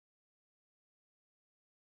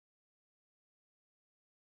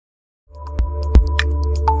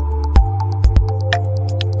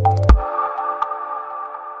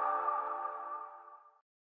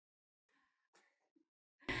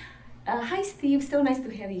Steve, so nice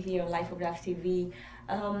to have you here on Lifograph TV.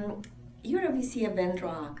 You're a VC at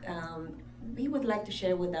Venrock. We would like to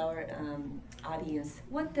share with our audience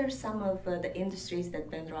what are some of the industries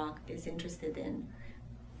that Venrock is interested in.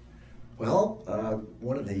 Well,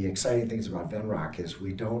 one of the exciting things about Venrock is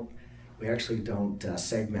we actually don't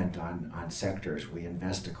segment on sectors. We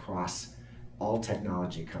invest across all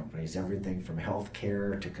technology companies, everything from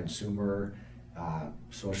healthcare to consumer,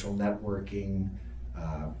 social networking,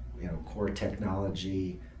 core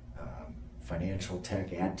technology, financial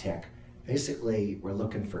tech, ad tech. Basically, we're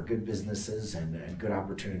looking for good businesses and good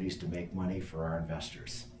opportunities to make money for our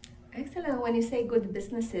investors. Excellent. When you say good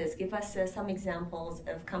businesses, give us some examples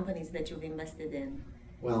of companies that you've invested in.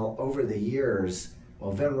 Well, over the years,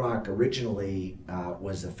 Venrock originally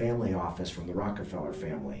was a family office from the Rockefeller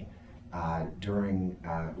family during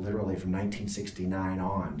literally from 1969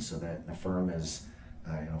 on, so that the firm is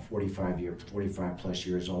 45 plus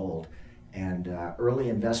years old. And early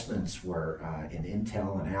investments were in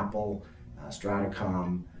Intel and Apple,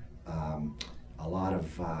 Stratacom.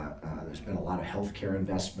 There's been a lot of healthcare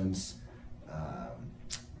investments.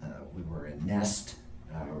 We were in Nest.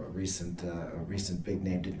 A recent big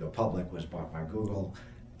name didn't go public, was bought by Google.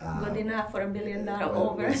 Good enough for $1 billion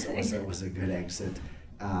over. It was a good exit.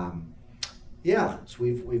 So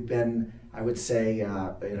we've been, I would say,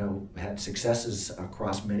 had successes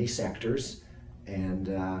across many sectors, and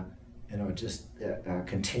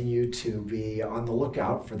continue to be on the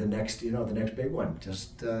lookout for the next big one,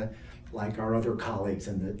 just like our other colleagues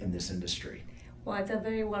in this industry. Well, it's a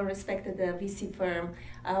very well-respected VC firm.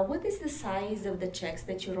 What is the size of the checks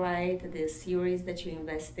that you write, the series that you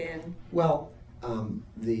invest in? Well,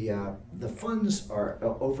 the funds are,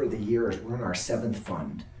 over the years, we're in our 7th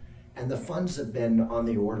fund, and the funds have been on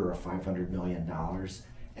the order of $500 million.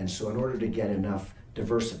 And so in order to get enough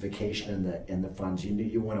diversification in the funds,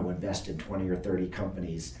 you want to invest in 20 or 30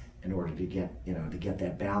 companies in order to get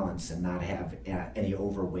that balance and not have any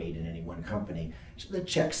overweight in any one company. So the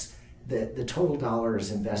checks, the total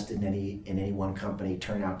dollars invested in any one company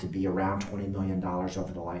turn out to be around $20 million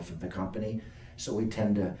over the life of the company. So we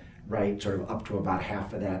tend to write sort of up to about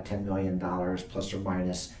half of that, $10 million plus or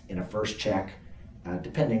minus, in a first check,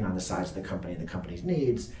 depending on the size of the company and the company's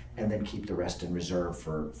needs, and then keep the rest in reserve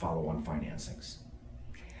for follow-on financings.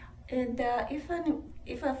 And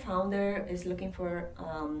if a founder is looking for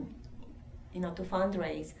to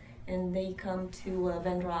fundraise, and they come to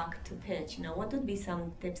Venrock to pitch, what would be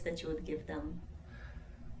some tips that you would give them?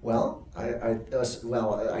 Well, I guess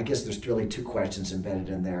there's really 2 questions embedded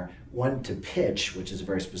in there. One, to pitch, which is a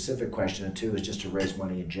very specific question, and 2 is just to raise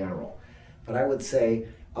money in general. But I would say,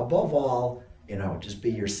 above all, just be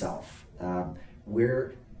yourself. We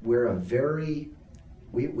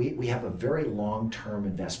have a very long-term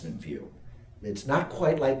investment view. It's not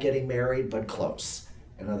quite like getting married, but close.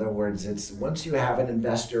 In other words, it's once you have an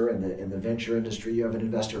investor in the venture industry, you have an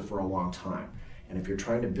investor for a long time. And if you're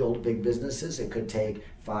trying to build big businesses, it could take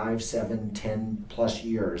 5, 7, 10 plus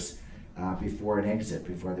years before an exit,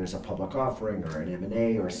 before there's a public offering or an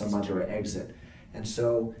M&A or some other exit. And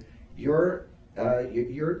so you're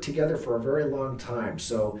together for a very long time.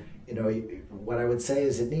 So what I would say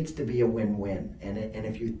is it needs to be a win-win. And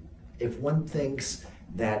if one thinks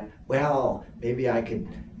that, well, maybe I could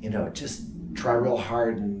just try real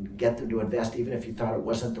hard and get them to invest, even if you thought it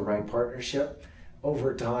wasn't the right partnership,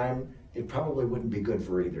 over time it probably wouldn't be good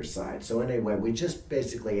for either side. So anyway, we just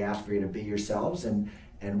basically ask for you to be yourselves, and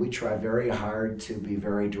we try very hard to be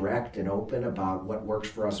very direct and open about what works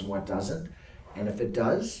for us and what doesn't. And if it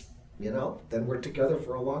does, then we're together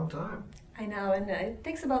for a long time. I know, and it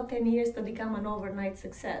takes about 10 years to become an overnight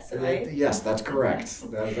success, right? Yes, that's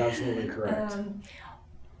correct. That is absolutely correct.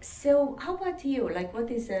 So how about you? Like, what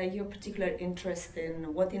is your particular interest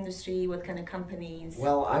in? What industry, what kind of companies?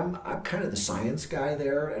 Well, I'm kind of the science guy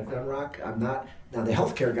there at Venrock. I'm not, now the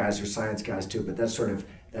healthcare guys are science guys too, but that's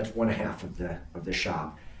one half of the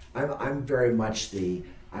shop. I'm very much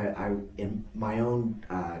in my own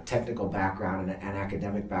technical background and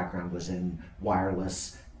academic background was in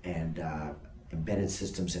wireless and embedded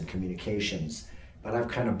systems and communications, but I've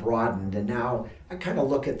kind of broadened, and now I kind of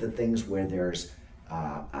look at the things where there's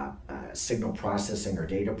signal processing or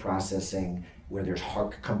data processing, where there's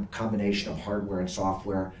combination of hardware and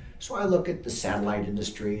software. So I look at the satellite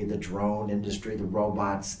industry, the drone industry, the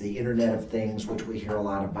robots, the Internet of Things, which we hear a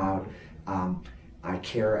lot about.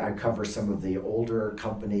 I cover some of the older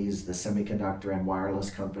companies, the semiconductor and wireless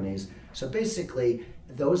companies. So basically,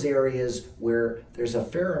 those areas where there's a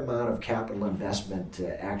fair amount of capital investment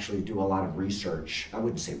to actually do a lot of research, I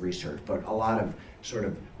wouldn't say research, but a lot of sort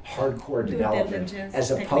of hardcore development,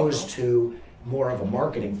 as opposed to more of a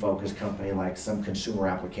marketing focused company like some consumer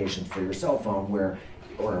applications for your cell phone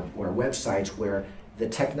or websites where the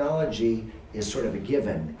technology is sort of a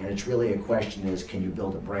given, and it's really a question is, can you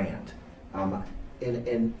build a brand?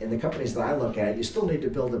 In the companies that I look at, you still need to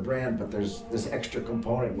build a brand, but there's this extra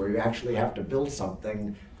component where you actually have to build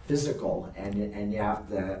something physical, and you have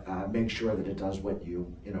to make sure that it does what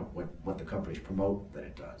what the companies promote that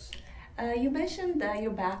it does. You mentioned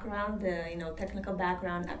your background, technical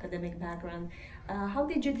background, academic background. How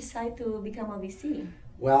did you decide to become a VC?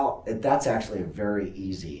 Well, that's actually a very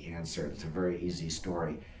easy answer. It's a very easy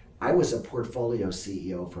story. I was a portfolio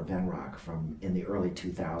CEO for Venrock in the early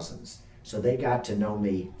 2000s. So they got to know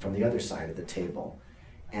me from the other side of the table.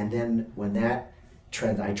 And then when I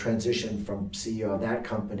transitioned from CEO of that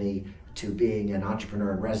company to being an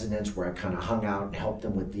entrepreneur in residence, where I kind of hung out and helped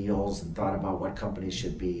them with deals and thought about what companies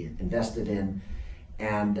should be invested in.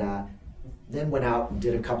 And then went out and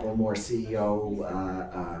did a couple more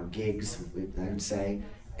CEO gigs, I would say.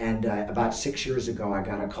 And about 6 years ago, I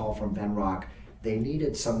got a call from Venrock. They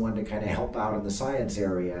needed someone to kind of help out in the science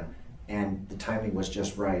area, and the timing was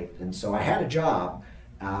just right. And so I had a job,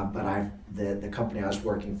 but the company I was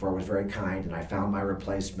working for was very kind, and I found my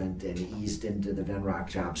replacement and eased into the Venrock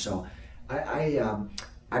job. So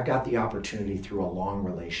I got the opportunity through a long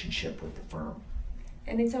relationship with the firm.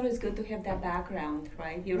 And it's always good to have that background,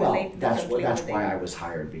 right? You well, relate that's why I was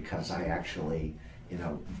hired, because I actually,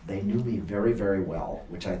 they knew me very, very well,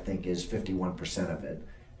 which I think is 51% of it.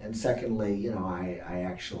 And secondly, I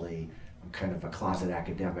actually, I'm kind of a closet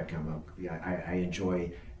academic. I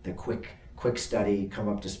enjoy the quick study, come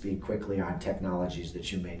up to speed quickly on technologies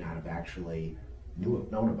that you may not have actually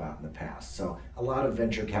known about in the past. So a lot of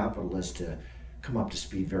venture capitalists to come up to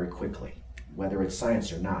speed very quickly. Whether it's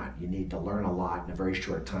science or not, you need to learn a lot in a very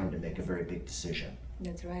short time to make a very big decision.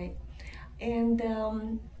 That's right. And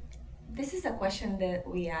this is a question that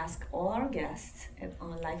we ask all our guests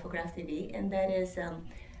on Lifograph TV, and that is,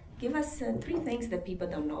 give us 3 things that people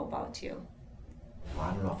don't know about you. Well,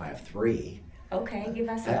 I don't know if I have 3. Okay, give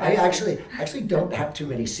us I actually don't have too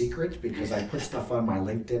many secrets, because I put stuff on my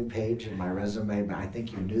LinkedIn page and my resume, but I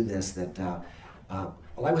think you knew this, that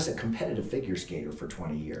well, I was a competitive figure skater for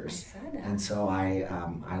 20 years. I saw that. And so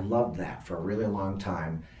I loved that for a really long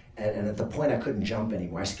time. And at the point I couldn't jump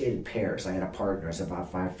anymore, I skated pairs. I had a partner, I was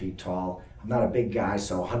about 5 feet tall. I'm not a big guy,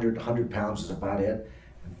 so 100 pounds is about it.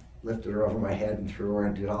 Lifted her over my head and threw her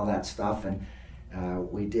and did all that stuff. And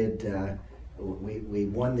we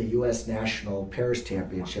won the U.S. National Pairs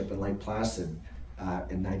Championship in Lake Placid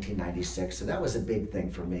in 1996. So that was a big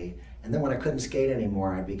thing for me. And then when I couldn't skate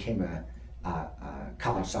anymore, I became a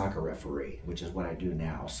college soccer referee, which is what I do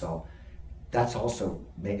now. So that's also,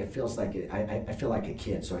 it feels like, I feel like a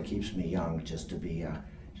kid, so it keeps me young just to be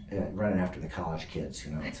running after the college kids,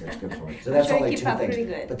 it's good for me. So that's only 2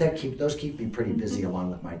 things. But those keep me pretty busy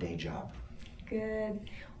along with my day job. Good.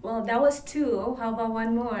 Well, that was 2. How about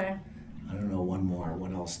one more? I don't know, one more.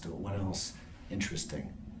 What else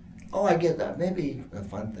interesting? Oh, I get that. Maybe a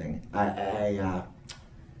fun thing. I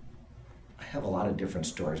have a lot of different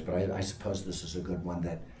stories, but I suppose this is a good one.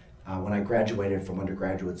 That when I graduated from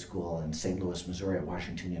undergraduate school in St. Louis, Missouri at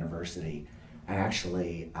Washington University, I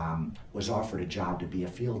actually was offered a job to be a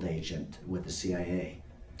field agent with the CIA.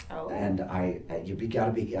 Oh. And I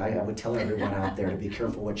would tell everyone out there to be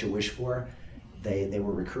careful what you wish for. They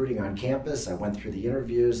were recruiting on campus. I went through the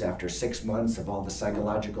interviews. After 6 months of all the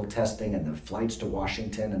psychological testing and the flights to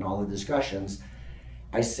Washington and all the discussions,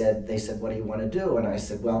 they said, what do you want to do? And I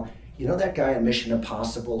said, well, you know that guy in Mission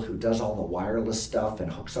Impossible who does all the wireless stuff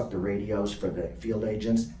and hooks up the radios for the field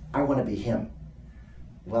agents? I want to be him.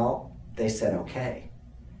 Well, they said, okay.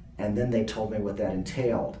 And then they told me what that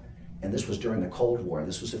entailed. And this was during the Cold War.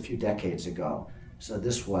 This was a few decades ago. So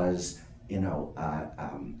this was, no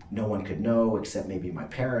one could know except maybe my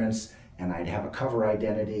parents, and I'd have a cover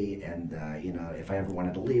identity, and if I ever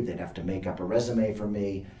wanted to leave, they'd have to make up a resume for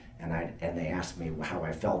me, and they asked me how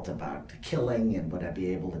I felt about killing and would I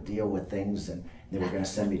be able to deal with things, and they were going to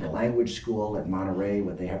send me to language school at Monterey,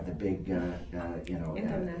 where they have the big,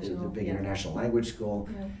 international language school.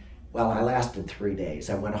 Yeah. Well, I lasted 3 days.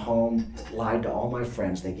 I went home, lied to all my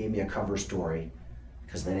friends. They gave me a cover story,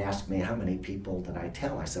 because they asked me how many people did I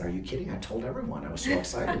tell. I said, are you kidding? I told everyone. I was so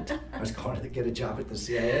excited. I was going to get a job at the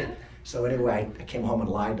CIA. So anyway, I came home and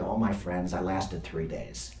lied to all my friends. I lasted 3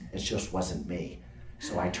 days. It just wasn't me.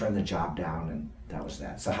 So I turned the job down, and that was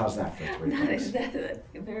that. So how's that for three things? That is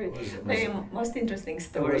a very most interesting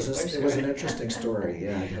story. It was an interesting story.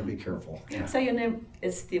 Yeah, you gotta be careful. Yeah. So your name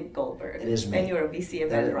is Steve Goldberg. It is me. And you're a VC of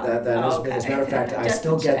That is me. As a matter of fact, I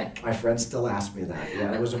still get, my friends still ask me that.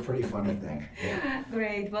 Yeah, it was a pretty funny thing. Yeah.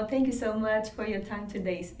 Great. Well, thank you so much for your time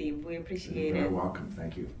today, Steve. We appreciate it. You're very welcome.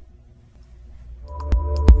 Thank you.